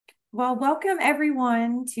Well, welcome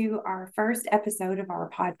everyone to our first episode of our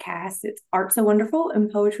podcast. It's Art So Wonderful and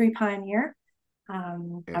Poetry Pioneer.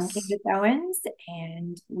 I'm Yes. Candace Owens,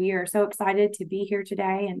 and we are so excited to be here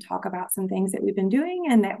today and talk about some things that we've been doing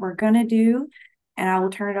and that we're going to do. And I will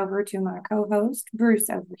turn it over to my co-host, Bruce,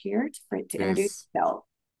 over here to introduce Yes. himself.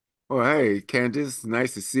 Well, hey, Candace,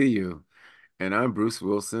 nice to see you. And I'm Bruce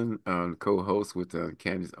Wilson, co-host with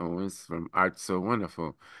Candace Owens from Art So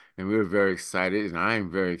Wonderful. And we're very excited, and I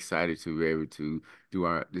am very excited to be able to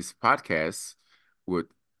do this podcast with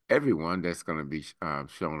everyone that's going to be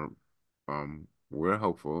shown. We're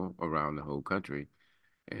hopeful around the whole country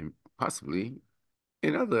and possibly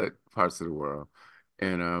in other parts of the world.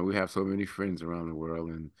 And we have so many friends around the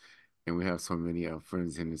world, and we have so many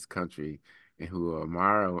friends in this country and who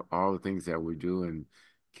admire all the things that we do. And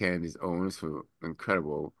Candace Owens for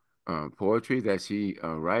incredible poetry that she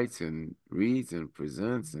writes and reads and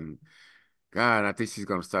presents. And God, I think she's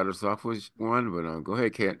going to start us off with one. But go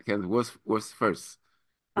ahead, Candace. What's first?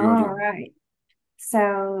 We're All gonna right.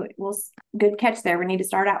 So, good catch there. We need to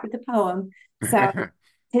start out with the poem. So, do.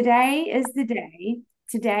 today is the day.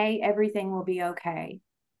 Today, everything will be okay.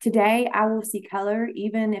 Today, I will see color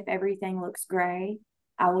even if everything looks gray.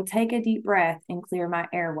 I will take a deep breath and clear my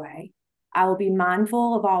airway. I will be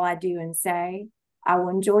mindful of all I do and say. I will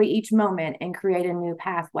enjoy each moment and create a new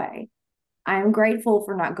pathway. I am grateful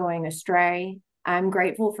for not going astray. I'm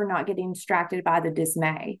grateful for not getting distracted by the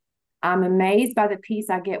dismay. I'm amazed by the peace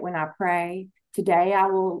I get when I pray. Today, I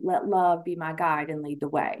will let love be my guide and lead the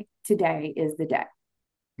way. Today is the day.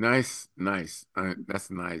 Nice, nice. That's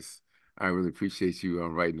nice. I really appreciate you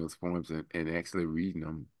writing those poems and actually reading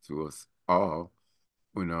them to us all.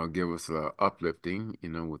 Give us a uplifting,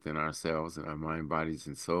 within ourselves and our mind, bodies,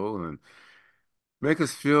 and soul, and make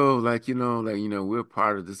us feel like, we're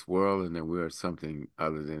part of this world and that we're something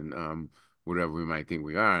other than whatever we might think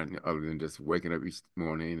we are, and other than just waking up each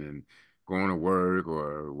morning and going to work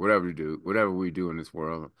or whatever we do in this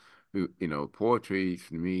world. Poetry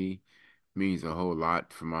for me means a whole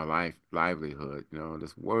lot for my livelihood.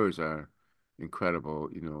 These words are incredible,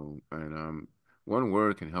 and one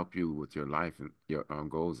word can help you with your life and your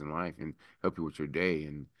goals in life and help you with your day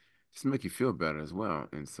and just make you feel better as well.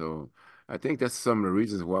 And so I think that's some of the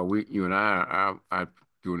reasons why you and I are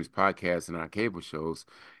doing this podcast and our cable shows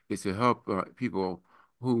is to help people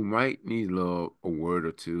who might need a word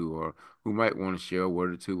or two, or who might want to share a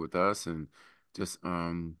word or two with us, and just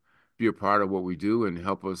be a part of what we do and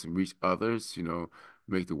help us reach others,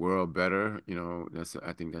 make the world better.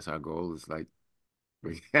 I think that's our goal. Is like,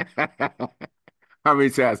 how many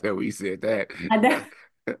times have we said that? I know.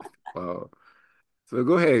 Uh, so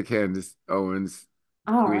go ahead, Candace Owens,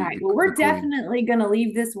 All right. Well, the we're queen. definitely going to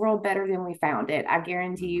leave this world better than we found it. I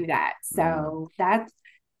guarantee Mhm. you that. Mhm.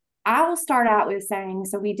 I will start out with saying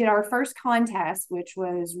so we did our first contest, which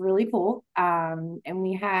was really cool. And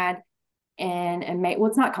we had well,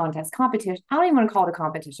 it's not contest, competition. I don't even want to call it a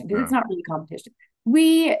competition because it's No. not really a competition.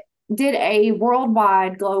 We did a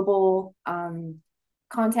worldwide global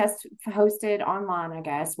contest hosted online, I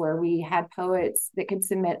guess, where we had poets that could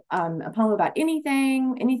submit a poem about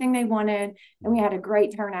anything they wanted, and we had a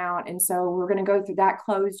great turnout. And so we're going to go through that.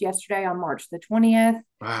 Closed yesterday on March the 20th.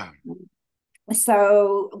 Wow.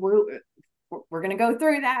 So we're going to go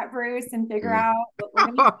through that, Bruce, and figure Yeah. out what we're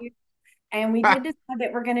going to do. And we did decide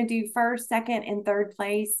that we're going to do first, second, and third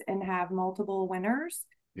place and have multiple winners.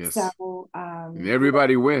 Yes. So, And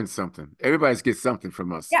everybody wins something. Everybody gets something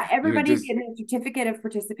from us. yeah, everybody's Just getting a certificate of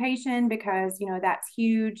participation because, that's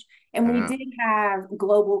huge. And we uh, did have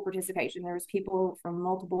global participation. There was people from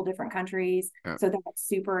multiple different countries. uh, So that's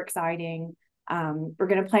super exciting. We're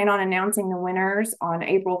going to plan on announcing the winners on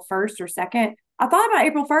April 1st or 2nd. I thought about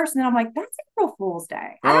April 1st, and then I'm like, that's April Fool's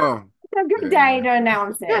Day. I don't oh, think it's a good day yeah. to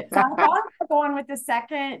announce it. So I thought about going with the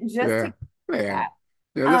second just to Yeah. Yeah. that.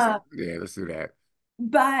 Yeah, Um, let's do that.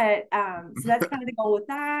 so that's kind of the goal with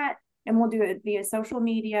that. And we'll do it via social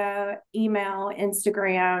media, email,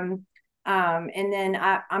 Instagram. And then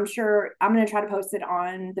I'm sure I'm going to try to post it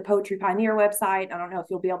on the Poetry Pioneer website. I don't know if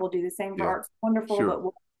you'll be able to do the same for Yeah. Arts Wonderful, Sure. but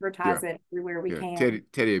we'll Yeah. advertise it everywhere we Yeah. can.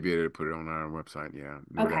 Teddy will be able to put it on our website. Yeah.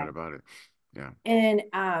 No doubt Okay. about it. Yeah. And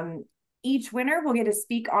each winner will get to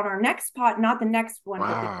speak on our next not the next one, but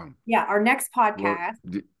Wow. our next Well,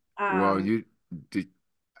 podcast. well, Um, you did.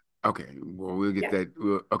 Okay. Well, we'll get yeah.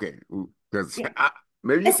 that. Okay. Because Yeah.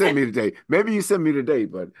 maybe you sent me today. Maybe you sent me today,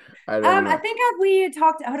 but I don't I know. think we had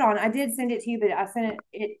talked. Hold on, I did send it to you, but I sent it.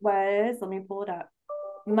 It was. Let me pull it up.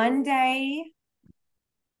 Monday,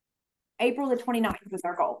 April the 29th was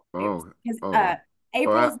our goal. It was Oh, because oh, oh,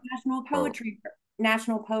 April is oh.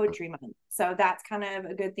 National Poetry Month, so that's kind of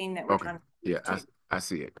a good thing that we're Okay. trying to Yeah, do too. I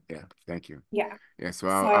see it. Yeah, thank you. Yeah. Yeah, so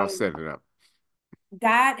I'll So set it up.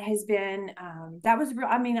 that has been that was real.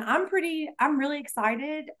 I mean, I'm really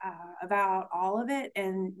excited about all of it,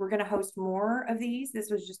 and we're going to host more of these. This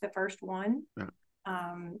was just the first one. Yeah.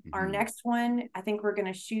 Our Hmm. next one, I think we're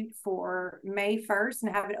going to shoot for May 1st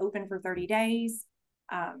and have it open for 30 days.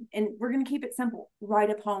 And we're going to keep it simple. Write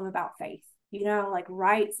a poem about faith. Like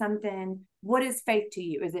write something. What is faith to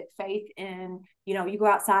you? Is it faith in, you go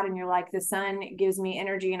outside and you're like, the sun gives me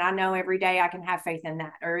energy and I know every day I can have faith in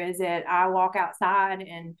that? Or is it I walk outside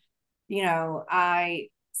and, I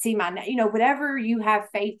see whatever you have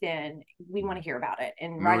faith in, we want to hear about it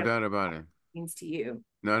and write No a poem doubt about about it. what it means to you.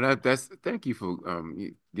 No, that's thank you for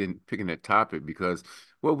getting picking that topic because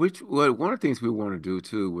one of the things we want to do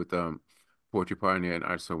too with Poetry Pioneer and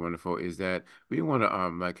Art So Wonderful is that we want to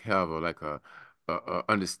like have a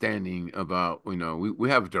understanding about we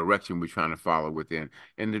have a direction we're trying to follow within,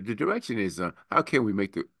 and the direction is how can we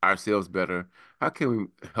make ourselves better, how can we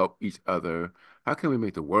help each other, how can we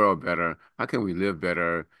make the world better, how can we live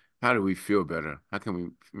better, how do we feel better, how can we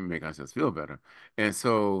make ourselves feel better, and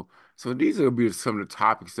so these will be some of the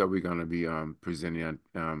topics that we're going to be presenting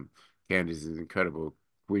on Candace's incredible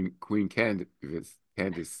Queen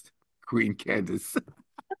Candace Queen Candace.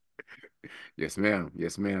 Yes, ma'am.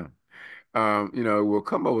 Yes, ma'am. We'll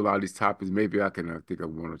come up with all these topics. Maybe I can think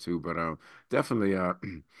of one or two, but definitely,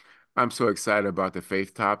 I'm so excited about the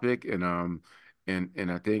faith topic, and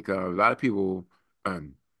I think a lot of people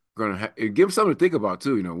um gonna it give them something to think about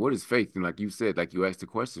too. What is faith? And like you said, like you asked the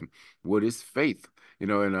question, what is faith? And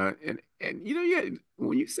yeah,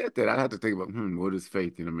 when you said that, I had to think about what is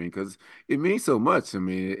faith? You know what I mean? Because it means so much. I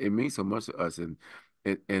mean, it means so much to us, and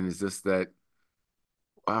it's just that.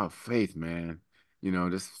 Wow, faith, man.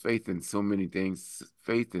 There's faith in so many things.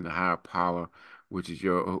 Faith in a higher power, who's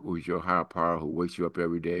your higher power, who wakes you up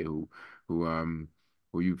every day, who um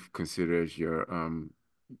who you consider as your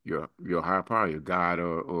higher power, your God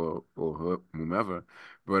or whomever.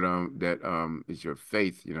 But that is your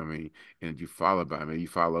faith, you know what I mean? And you follow by. I mean, you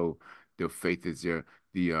follow the faith is the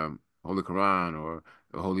Holy Quran or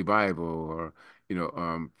the Holy Bible or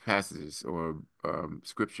passages or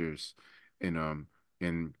scriptures and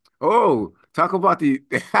and oh, talk about the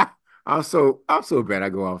I'm so bad. I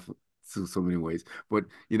go off to so many ways. But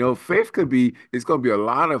faith could be it's gonna be a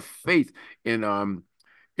lot of faith in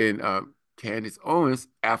Candace Owens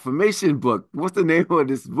affirmation book. What's the name of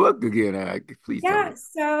this book again? Please tell me. Yeah,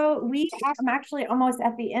 so I'm actually almost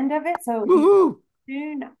at the end of it. So it'll be Woohoo!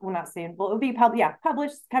 soon. Well, not soon. Well, it'll be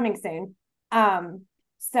published coming soon.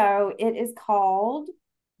 So it is called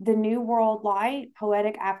The New World Light: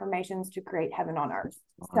 Poetic Affirmations to Create Heaven on Earth.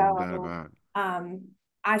 Oh, no doubt So about it.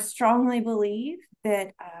 I strongly believe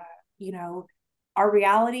that you know, our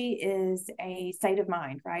reality is a state of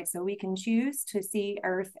mind, right? So we can choose to see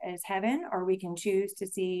Earth as heaven, or we can choose to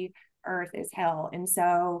see Earth as hell. And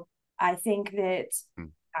so I think that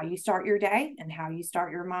Mm, how you start your day and how you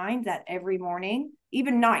start your mind, that every morning,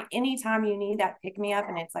 even night, anytime you need that pick me up,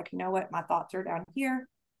 and it's like, you know what, my thoughts are down here.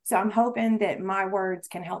 So I'm hoping that my words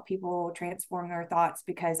can help people transform their thoughts,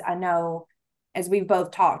 because I know, as we've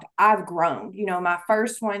both talked, I've grown. My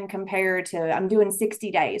first one compared to, I'm doing 60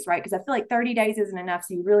 days, right? Because I feel like 30 days isn't enough.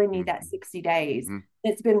 So you really need that mhm, 60 days. mhm,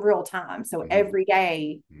 It's been real time. So mhm, every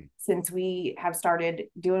day mhm, since we have started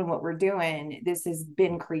doing what we're doing, this has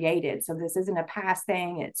been created. So this isn't a past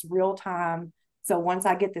thing, it's real time. So once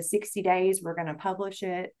I get the 60 days, we're going to publish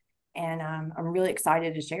it. And I'm really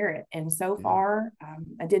excited to share it. And so yeah. far,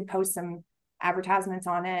 I did post some advertisements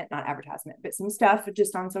on it, not advertisement, but some stuff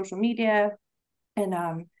just on social media. And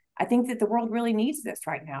I think that the world really needs this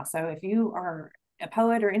right now. So if you are a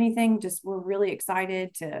poet or anything, just we're really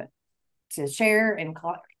excited to share and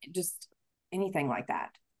just anything like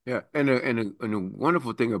that. Yeah, and a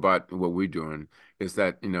wonderful thing about what we're doing is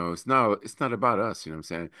that it's not about us, you know what I'm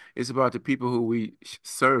saying? It's about the people who we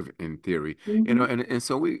serve in theory. Mm-hmm. And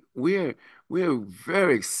so we're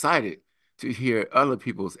very excited to hear other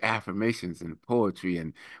people's affirmations and poetry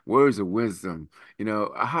and words of wisdom.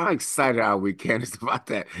 How excited are we, Candace, about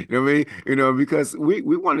that? You know what I mean? Because we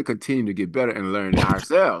want to continue to get better and learn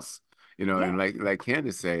ourselves. Yeah. And like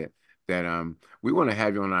Candace said, that we want to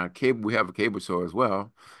have you on our cable. We have a cable show as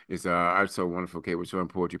well. It's our So Wonderful Cable Show and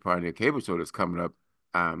Poetry Pioneer Cable Show that's coming up.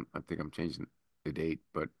 I think I'm changing the date,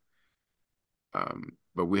 but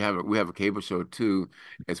we have a cable show too,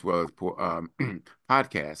 as well as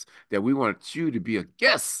podcasts that we want you to be a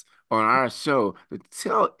guest on our show to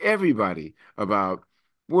tell everybody about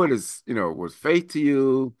what's faith to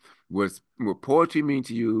you, what poetry mean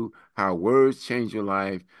to you, how words change your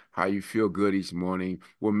life, how you feel good each morning,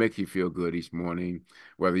 what makes you feel good each morning,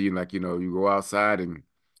 whether you like, you go outside and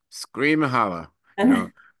scream and holler, you know.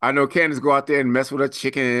 And I know Candace go out there and mess with her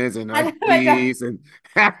chickens and I her know I don't. geese and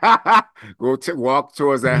go to walk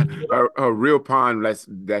towards that her real pond.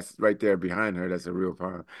 That's right there behind her. That's a real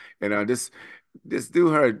pond. And just do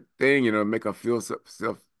her thing, make her feel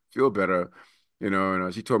better.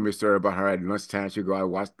 She told me a story about her at lunchtime. She'd go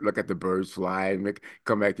out, look at the birds fly, and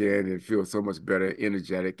come back in and feel so much better,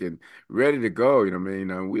 energetic, and ready to go. You know what I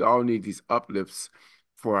mean? We all need these uplifts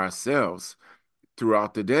for ourselves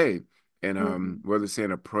throughout the day. And Mhm. whether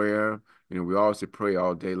saying a prayer, we all should pray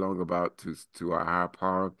all day long about to our higher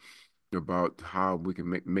power about how we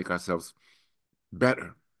can make ourselves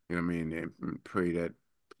better. You know what I mean? And pray that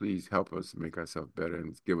please help us make ourselves better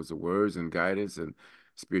and give us the words and guidance and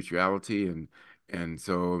spirituality and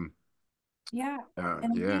so Yeah. And I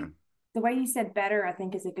yeah. think the way you said better, I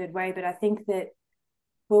think is a good way. But I think that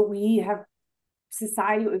what we have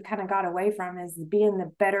society, what we've kind of got away from is being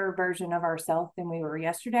the better version of ourselves than we were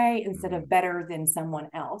yesterday instead Mhm. of better than someone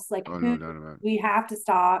else. Like Oh, no who doubt about we have to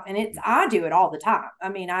stop. And it's, it. I do it all the time. I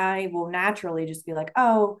mean, I will naturally just be like,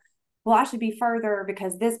 oh, well, I should be further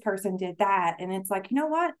because this person did that. And it's like, you know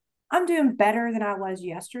what? I'm doing better than I was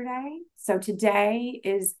yesterday. So today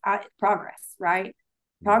is progress, right?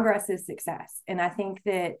 Mhm. Progress is success. And I think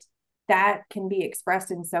that that can be expressed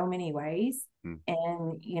in so many ways Mhm.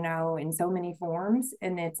 and in so many forms,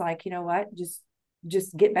 and it's like, you know what, just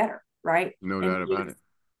get better, right? No And doubt about it.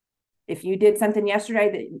 if you did something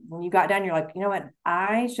yesterday that when you got done you're like, you know what,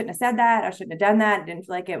 I shouldn't have said that, I shouldn't have done that, didn't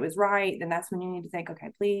feel like it was right, then that's when you need to think, okay,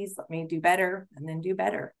 please let me do better, and then do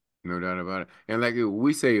better. No doubt about it. And like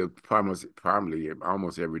we say probably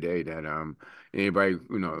almost every day that anybody,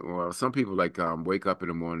 well, some people like wake up in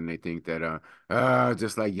the morning, they think that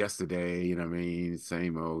just like yesterday, you know what I mean,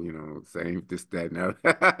 same old, same this, that, and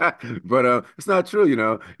that. But it's not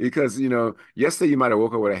true, because yesterday you might have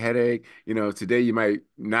woke up with a headache, today you might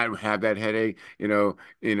not have that headache, and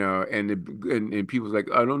people's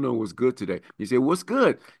like, I don't know what's good today. You say, what's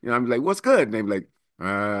good? I'm like, what's good? And they're like,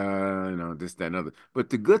 this, that, and other. But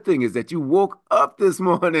the good thing is that you woke up this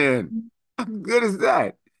morning. How good is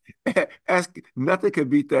that? Ask nothing could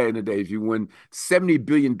beat that in a day. If you win $70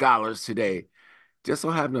 billion today, just so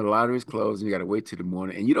having the lottery's closed and you got to wait till the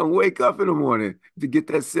morning, and you don't wake up in the morning to get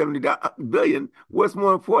that 70 billion. What's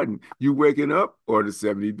more important, you waking up or the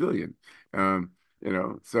 70 billion?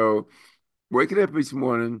 So waking up each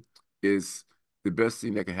morning is the best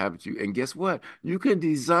thing that can happen to you. And guess what? You can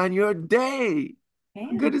design your day. How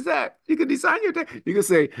good And is that? You can design your day. You can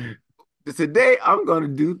say, today I'm going to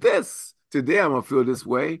do this. Today I'm going to feel this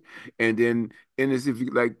way. And as if you,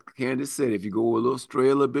 like Candace said, if you go a little stray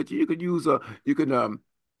a little bit, you can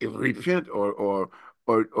repent or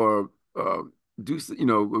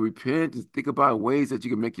repent and think about ways that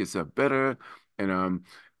you can make yourself better. And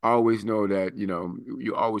always know that,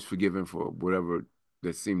 you're always forgiven for whatever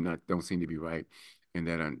that don't seem to be right. And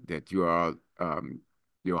that you are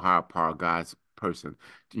your higher power God's person.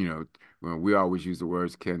 You know, when we always use the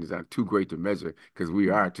words, Candace, are too great to measure because we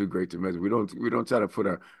are too great to measure. We don't try to put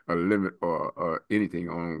a limit or anything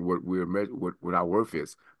on what we're what our worth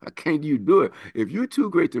is. How can you do it? If you're too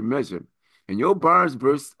great to measure and your barns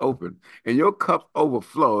burst open and your cup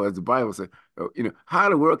overflow, as the Bible says, how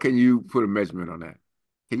in the world can you put a measurement on that?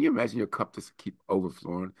 Can you imagine your cup just keep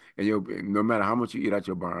overflowing and no matter how much you eat out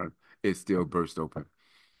your barn, it still bursts open?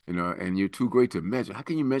 And you're too great to measure. How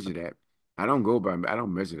can you measure that? I don't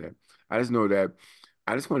measure that. I just know that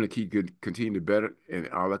I just want to keep good, continue to better, and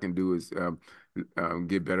all I can do is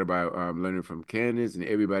get better by learning from Candace and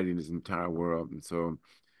everybody in this entire world. And so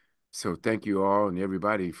thank you all and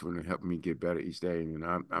everybody for helping me get better each day. And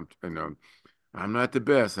I'm not the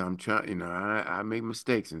best. I'm trying, I make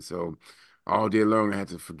mistakes. And so all day long, I had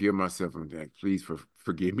to forgive myself. And like, please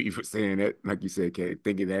forgive me for saying that. Like you said, can't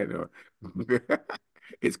think of that. Or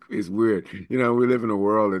it's weird. We live in a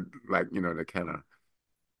world that like, that kind of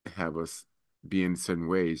have us be in certain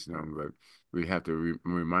ways, but we have to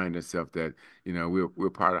remind ourselves that, we're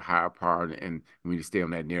part of higher power and we need to stay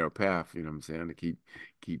on that narrow path, you know what I'm saying, to keep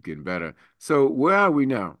getting better. So where are we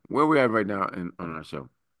now? Where are we at right now on our show?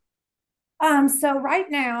 So right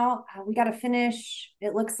now we got to finish.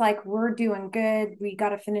 It looks like we're doing good. We got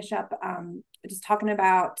to finish up just talking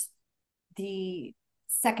about the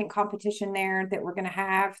second competition there that we're going to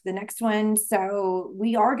have the next one. So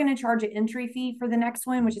we are going to charge an entry fee for the next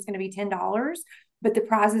one, which is going to be $10, but the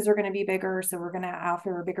prizes are going to be bigger. So we're going to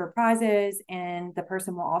offer bigger prizes, and the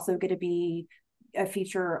person will also get to be a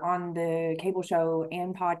feature on the cable show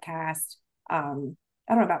and podcast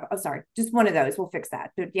I don't know about, oh, sorry, just one of those. We'll fix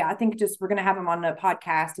that. But yeah, I think just we're going to have them on the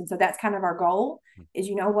podcast. And so that's kind of our goal is,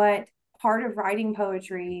 you know what? Part of writing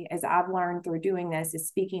poetry, as I've learned through doing this, is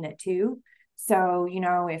speaking it too. So, you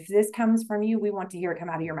know, if this comes from you, we want to hear it come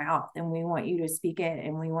out of your mouth and we want you to speak it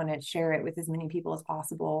and we want to share it with as many people as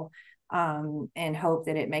possible, and hope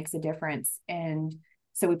that it makes a difference. And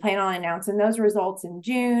so we plan on announcing those results in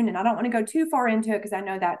June. And I don't want to go too far into it because I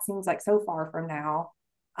know that seems like so far from now.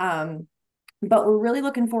 But we're really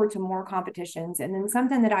looking forward to more competitions. And then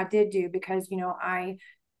something that I did do, because, you know, I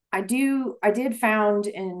did found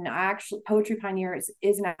an actual Poetry Pioneers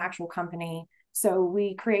is an actual company. So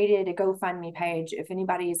we created a GoFundMe page if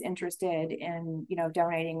anybody is interested in, you know,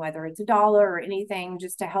 donating, whether it's $1 or anything,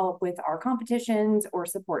 just to help with our competitions or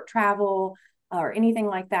support travel or anything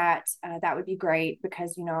like that. That would be great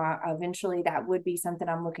because, you know, eventually that would be something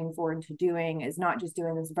I'm looking forward to doing, is not just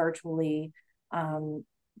doing this virtually.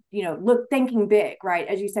 You know, look, thinking big, right?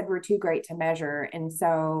 As you said, we're too great to measure. And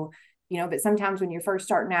so, you know, but sometimes when you're first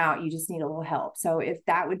starting out, you just need a little help. So if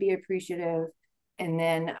that would be appreciative. And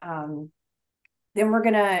then we're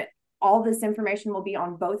going to, all this information will be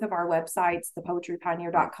on both of our websites, Right.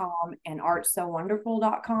 thepoetrypioneer.com and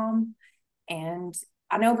artsowonderful.com. And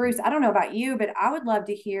I know, Bruce, I don't know about you, but I would love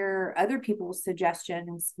to hear other people's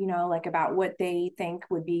suggestions, you know, like about what they think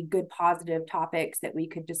would be good, positive topics that we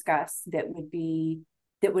could discuss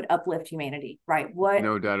that would uplift humanity, right?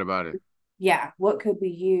 No doubt about it. Yeah, what could we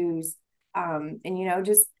use? And, you know,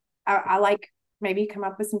 just, I like maybe come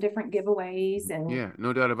up with some different giveaways and, Yeah,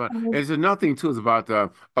 no doubt about it. And there's another thing too is about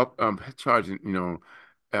up charging, not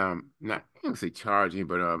I don't say charging,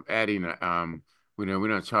 but adding we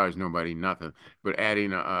don't charge nobody nothing, but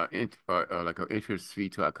adding like an interest fee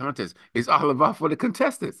to our contest is all about for the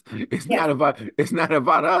contestants. yes, It's not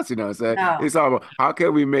about us, you know what I'm saying? no. It's all about how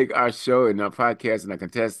can we make our show and our podcast and our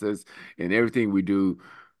contestants and everything we do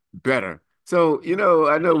better. So,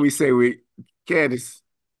 I know we say Candace,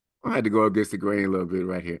 I had to go against the grain a little bit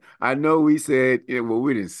right here. I know we said, well,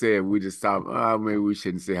 we didn't say it. We just thought, maybe we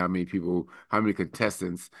shouldn't say how many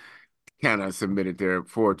contestants kind of submitted their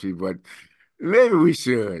poetry, but maybe we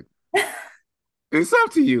should. It's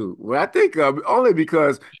up to you. Well, I think only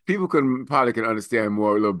because people can understand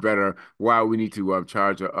more a little better why we need to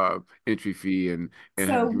charge a entry fee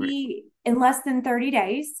So and we, in less than 30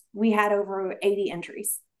 days, we had over 80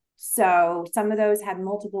 entries. So some of those had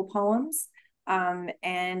multiple poems.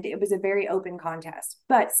 And it was a very open contest.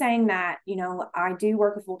 But saying that, you know, I do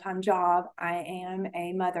work a full-time job. I am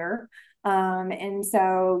a mother. And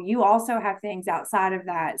so you also have things outside of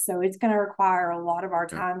that. So it's going to require a lot of our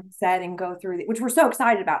yeah, time to set and go through, which we're so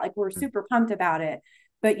excited about. Like we're yeah, super pumped about it.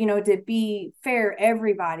 But, you know, to be fair,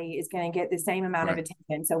 everybody is going to get the same amount of right,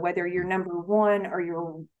 attention. So whether you're number one or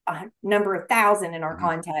you're number 1,000 in our mhm,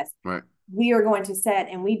 contest, right, we are going to set,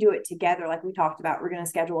 and we do it together. Like we talked about, we're going to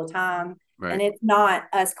schedule a time, and right, it's not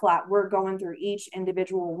us collab. We're going through each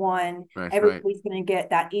individual one. that's right, Everybody's going to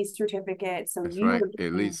get that each certificate. So that's you right. are At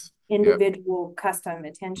getting least, yep, individual custom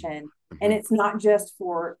attention. And hmm it's not just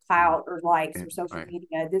for hmm clout or likes or social right,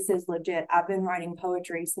 media. This is legit. I've been writing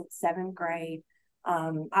poetry since seventh grade.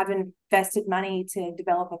 I've invested money to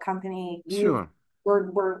develop a company. sure.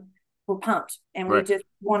 We're pumped, and we Right. just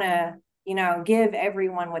want to, you know, give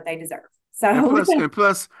everyone what they deserve. And So plus, and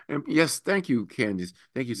plus, and yes, thank you, Candice.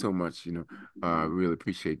 Thank you so much. Really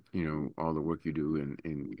appreciate, all the work you do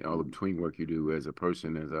and all the between work you do as a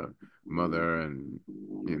person, as a mother, and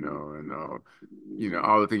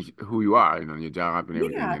all the things who you are, your job and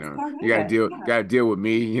everything. yeah, it's part You of it. got to deal with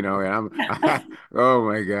me, and oh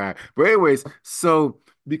my God. But anyways, so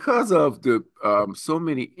because of the so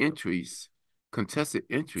many entries, contested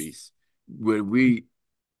entries, when we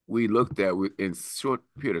looked at in short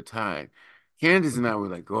period of time. Candace and I were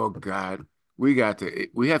like, oh God, we have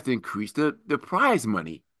to increase the prize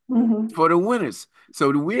money Mhm. for the winners.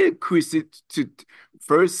 So we increased it to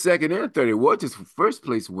first, second, and third. It was just first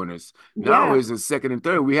place winners. Now Yeah, it's the second and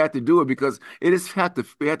third. We had to do it because it had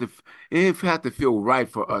to feel right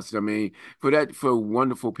for us. I mean, for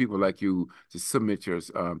wonderful people like you to submit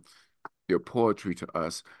your poetry to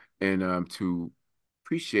us and to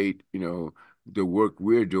appreciate, the work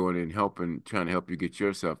we're doing and trying to help you get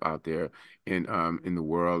yourself out there in the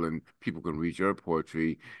world, and people can read your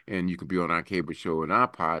poetry, and you can be on our cable show and our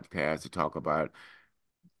podcast to talk about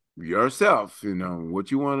yourself,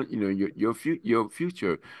 what you want, your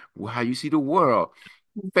future, how you see the world,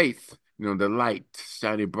 faith, the light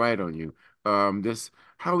shining bright on you. This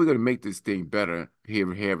How are we going to make this thing better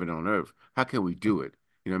here in heaven on earth? How can we do it?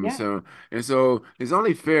 You know what I mean? yeah, So it's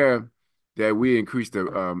only fair that we increased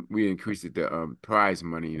the prize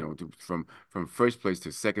money, you know, from first place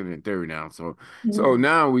to second and third now. So Mhm.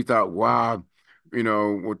 now we thought, wow, you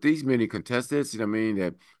know, with these many contestants, you know what I mean,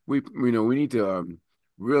 that we need to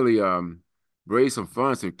really raise some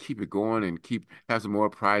funds to keep it going and keep have some more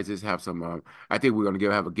prizes, have some I think we're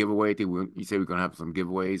gonna have a giveaway. I think you say we're gonna have some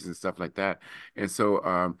giveaways and stuff like that. And so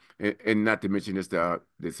and not to mention this the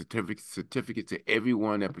certificate to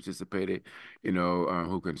everyone that participated, you know,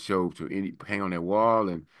 who can show to any hang on their wall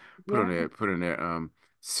and Yeah. put on their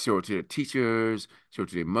show it to their teachers, show it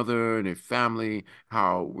to their mother and their family,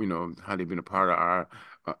 how you know how they've been a part of our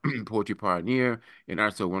Poetry Pioneer and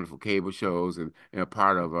also wonderful cable shows and a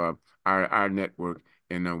part of our network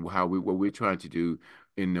and how we what we're trying to do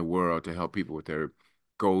in the world to help people with their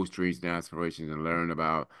goals, dreams, and aspirations, and learn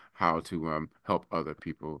about how to help other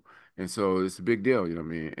people. And so it's a big deal, you know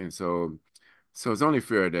what I mean? And so it's only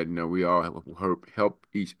fair that you know we all help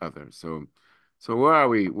each other. So where are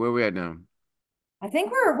we? Where are we at now? I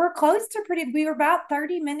think we're close to pretty, we were about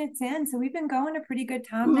 30 minutes in, so we've been going a pretty good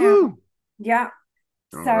time now. Woo! Yeah.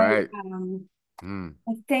 All So right. Mm.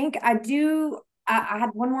 I think I had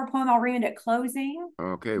one more poem I'll read at closing.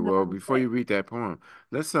 Okay. Well, before But you read that poem,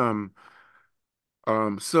 let's I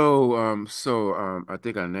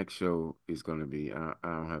think our next show is going to be I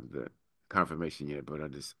don't have the confirmation yet, but I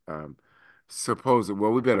just suppose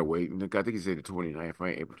well we better wait. I think you said the 29th,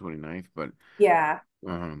 right? April 29th, but yeah.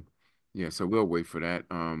 um yeah, so we'll wait for that.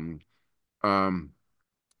 Um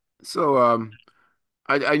so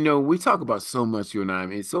I know we talk about so much, you and I. I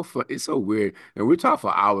mean, it's so fun, it's so weird, and we talk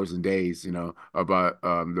for hours and days, you know, about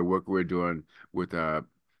the work we're doing with uh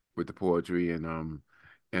with the poetry and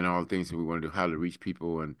all the things that we want to do, how to reach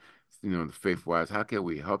people, and you know, the faith wise, how can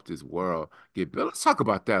we help this world get better? Let's talk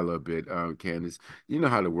about that a little bit, Candace. You know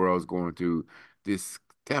how the world's going through this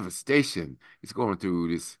devastation. It's going through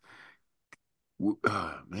this,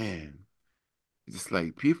 man. Just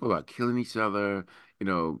like people are killing each other, you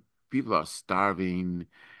know, people are starving,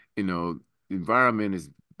 you know, the environment is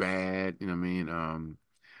bad, you know what I mean?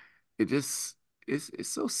 It just it's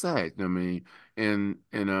so sad, you know what I mean?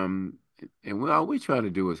 And what all we try to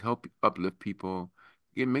do is help uplift people,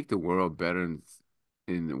 make the world better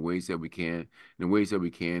in the ways that we can. And the ways that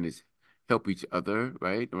we can is help each other,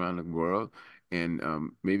 right, around the world. And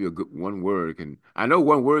maybe a good one word can I know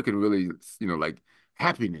one word can really, you know, like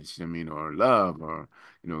happiness, I mean, or love, or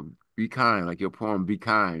you know, be kind, like your poem, Be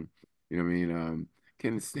Kind, you know what I mean?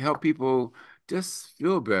 Can help people just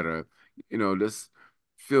feel better, you know, just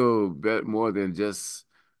feel better more than just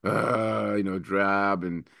you know, drab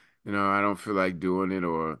and you know, I don't feel like doing it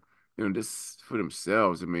or you know, just for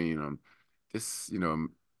themselves. I mean, just you know,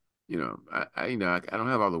 you know, I don't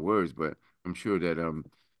have all the words, but I'm sure that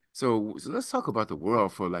so let's talk about the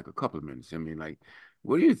world for like a couple of minutes. I mean, like,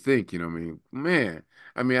 what do you think? You know, I mean, man,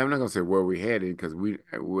 I mean, I'm not gonna say where we're headed because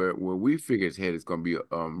where we figure it's headed is gonna be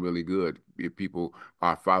really good if people,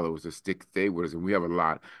 our followers, to stay with us, and we have a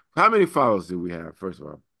lot. How many followers do we have, first of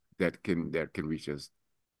all, that can reach us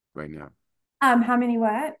right now? How many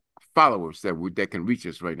what? Followers that can reach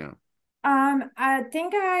us right now. I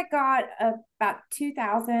think I got about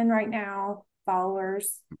 2,000 right now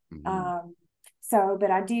followers. Hmm. Um, so,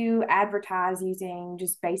 but I do advertise using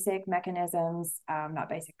just basic mechanisms, not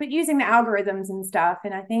basic, but using the algorithms and stuff.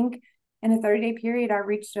 And I think in a 30-day period, I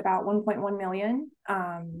reached about 1.1 million.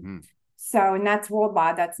 Hmm. So, and that's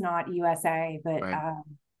worldwide, that's not USA, but Right.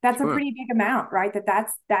 that's a Sure. pretty big amount, right?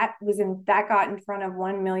 That got in front of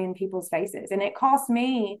 1 million people's faces. And it cost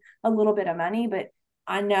me a little bit of money, but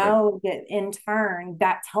I Right. know that in turn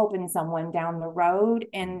that's helping someone down the road,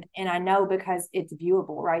 and I know because it's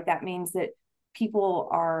viewable, right? That means that people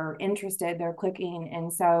are interested, they're clicking,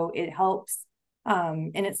 and so it helps.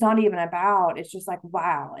 And it's not even about, it's just like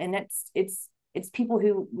wow. And it's people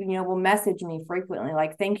who will message me frequently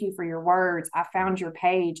like, thank you for your words, I found your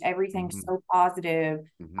page, everything's Hmm. so positive,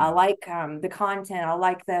 I Hmm. like the content, I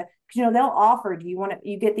like the, they'll offer, do you want to,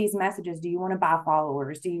 you get these messages, do you want to buy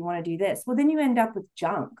followers, do you want to do this? Well, then you end up with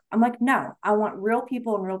junk. I'm like, no, I want real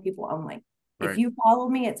people and real people only. If Right. you follow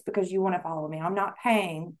me, it's because you want to follow me. I'm not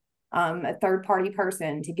paying a third party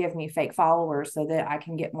person to give me fake followers so that I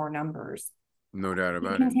can get more numbers. No doubt It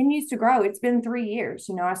about it. continues to grow. It's been 3 years.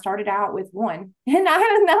 I started out with one, and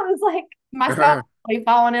that was like myself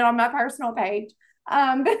following it on my personal page.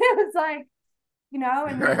 But it was like,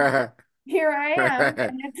 and then here I am,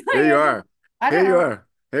 and it's Here you like, are. I Here don't you know. are.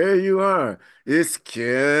 Here you are. It's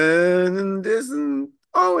Candace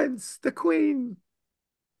Owens, the Queen.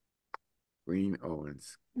 Queen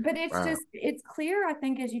Owens. But Wow. it's clear, I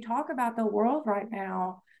think, as you talk about the world right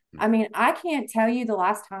now. I mean, I can't tell you the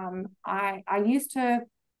last time I used to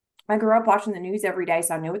I grew up watching the news every day,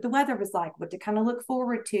 so I knew what the weather was like, what to kind of look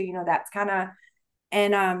forward to. That's kind of,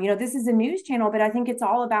 and this is a news channel, but I think it's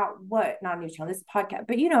all about what, not a news channel, this is a podcast,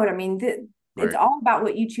 but you know what I mean? It's Right. all about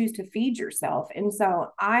what you choose to feed yourself. And so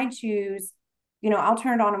I choose, I'll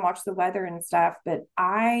turn it on and watch the weather and stuff, but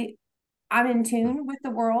I'm in tune with the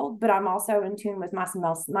world, but I'm also in tune with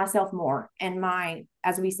myself more and my,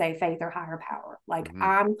 as we say, faith or higher power. Like Mm-hmm.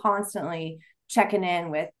 I'm constantly checking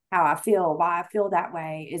in with how I feel, why I feel that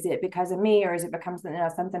way. Is it because of me, or is it because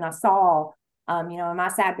something I saw? Am I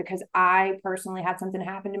sad because I personally had something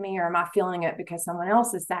happen to me, or am I feeling it because someone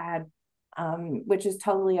else is sad? Which is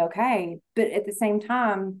totally okay. But at the same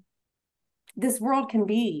time, this world can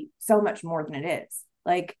be so much more than it is.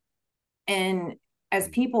 Like, and as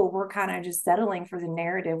people, we're kind of just settling for the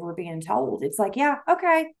narrative we're being told. It's like, yeah,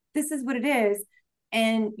 okay, this is what it is.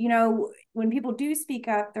 And, when people do speak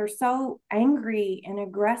up, they're so angry and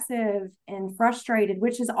aggressive and frustrated,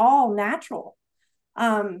 which is all natural.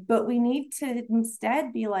 But we need to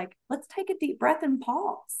instead be like, let's take a deep breath and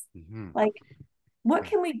pause. Mm-hmm. Like, what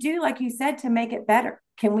can we do, like you said, to make it better?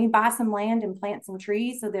 Can we buy some land and plant some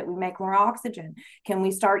trees so that we make more oxygen? Can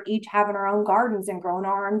we start each having our own gardens and growing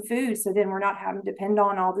our own food so then we're not having to depend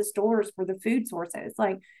on all the stores for the food sources?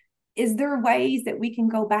 Like, is there ways that we can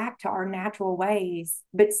go back to our natural ways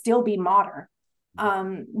but still be modern?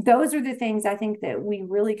 Those are the things I think that we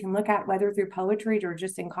really can look at, whether through poetry or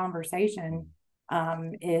just in conversation,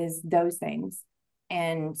 is those things.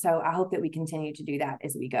 And so I hope that we continue to do that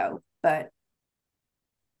as we go. But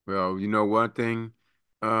Well, you know, one thing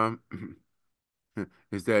um,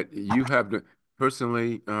 is that you have the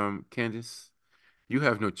personally, Candace, you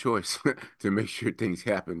have no choice to make sure things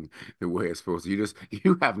happen the way it's supposed to.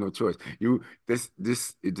 You have no choice. You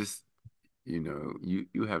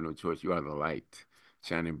have no choice. You are the light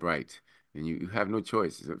shining bright, and you have no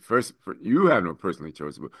choice. You have no personal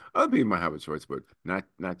choice, but other people might have a choice, but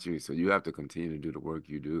not you. So you have to continue to do the work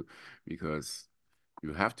you do because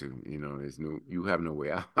you have to. You have no way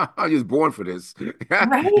out. I was born for this.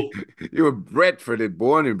 right. You were bred for this,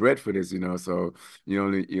 born and bred for this. So you're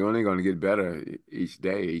only going to get better each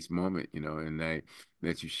day, each moment. And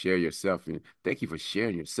that you share yourself. And thank you for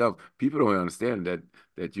sharing yourself. People don't understand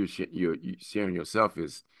that you sharing yourself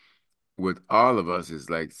is with all of us is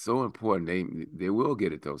like so important. They will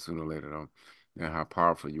get it though sooner or later though, and how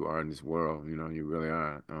powerful you are in this world. You really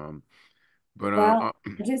are. But Well,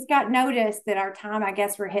 I just got noticed that our time, I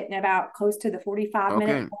guess we're hitting about close to the 45-minute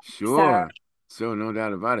okay, mark. So sure, no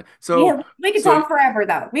doubt about it. yeah, So we could so talk forever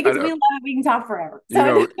though. I We don't, love it. We can talk forever. you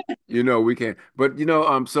So know we can, but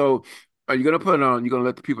so are you gonna put on? You're gonna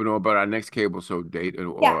let the people know about our next cable show date yeah.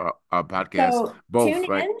 or our podcast, So tune both,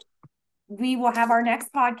 right? in. We will have our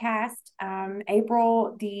next podcast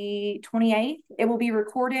April the 28th. It will be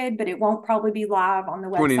recorded, but it won't probably be live on the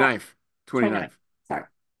website. 29th, 29th. 29th. Yeah. Sorry.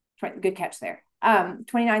 Good catch there.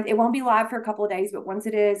 29th. It won't be live for a couple of days, but once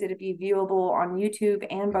it is, it'll be viewable on YouTube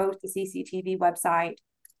and both the CCTV website.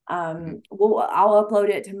 Mm-hmm. I'll upload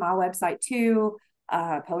it to my website too,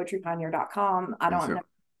 poetrypioneer.com. I And don't know. so,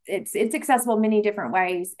 It's accessible many different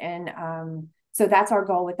ways. And so that's our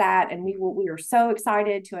goal with that. And we are so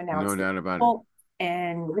excited to no announce the doubt about it. people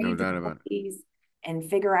and No read the doubt about it. poems and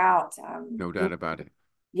figure out No doubt about it.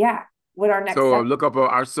 yeah, what our next So step. look up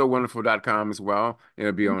oursowonderful.com as well.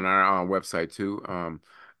 It'll be on our website too.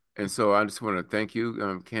 And so I just want to thank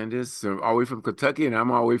you, Candace, all the way from Kentucky, and I'm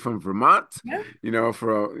all the way from Vermont. Yeah.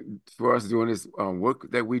 For us doing this work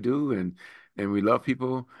that we do, and we love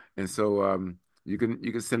people, and so you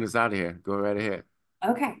can send us out of here. Go right ahead.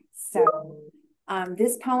 Okay, so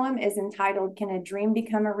this poem is entitled Can a Dream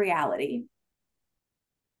Become a Reality?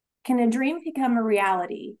 Can a dream become a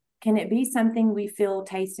reality? Can it be something we feel,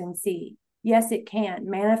 taste, and see? Yes, it can.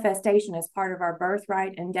 Manifestation is part of our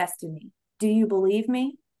birthright and destiny. Do you believe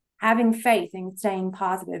me? Having faith and staying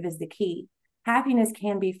positive is the key. Happiness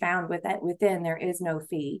can be found within, there is no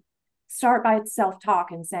fee. Start by self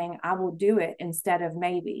talk and saying, I will do it instead of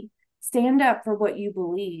maybe. Stand up for what you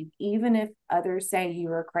believe, even if others say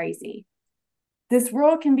you are crazy. This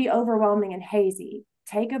world can be overwhelming and hazy.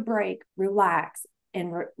 Take a break, relax,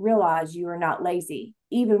 and realize you are not lazy.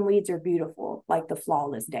 Even weeds are beautiful, like the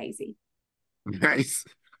flawless daisy. Nice,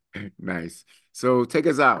 nice. So take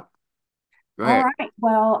us out. Go All ahead. right.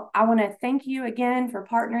 Well, I want to thank you again for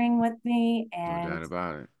partnering with me. No And doubt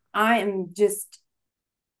about it. I am just,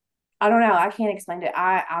 I don't know, I can't explain it.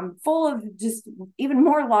 I'm full of just even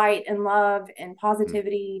more light and love and Mm.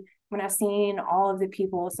 positivity when I've seen all of the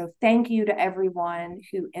people. So thank you to everyone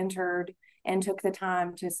who entered and took the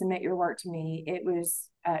time to submit your work to me. It was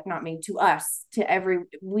not me, to us, to every,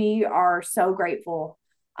 we are so grateful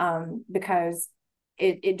because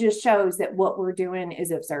it just shows that what we're doing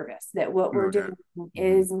is of service, that what we're No doubt. doing Hmm.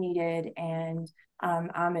 is needed. And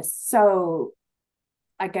I'm so,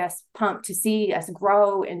 I guess, pumped to see us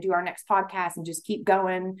grow and do our next podcast and just keep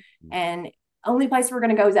going. And only place we're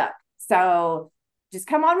going to go is up. So just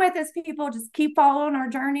come on with us, people. Just keep following our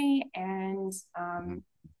journey, and Hmm.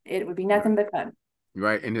 it would be Right. nothing but fun.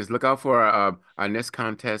 Right. And just look out for our next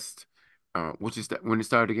contest, which is when it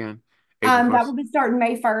started again? April That will 1st? be starting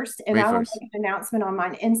May 1st, and May I will 1st. make an announcement on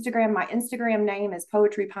my Instagram. My Instagram name is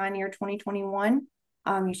Poetry Pioneer 2021.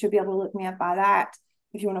 You should be able to look me up by that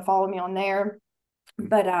if you want to follow me on there.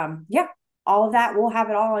 But yeah, all of that, we'll have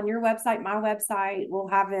it all on your website, my website. We'll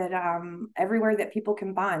have it everywhere that people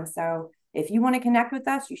can find. So if you want to connect with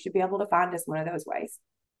us, you should be able to find us one of those ways.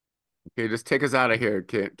 Okay, just take us out of here,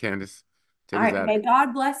 Candace. All Take us right. out of May here.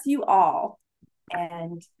 God bless you all.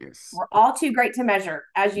 And Yes. we're all too great to measure,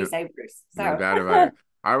 as you No, say, Bruce. no So doubt about it.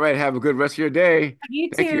 All right, have a good rest of your day. you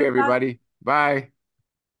Thank you, too. Bye. everybody. Bye.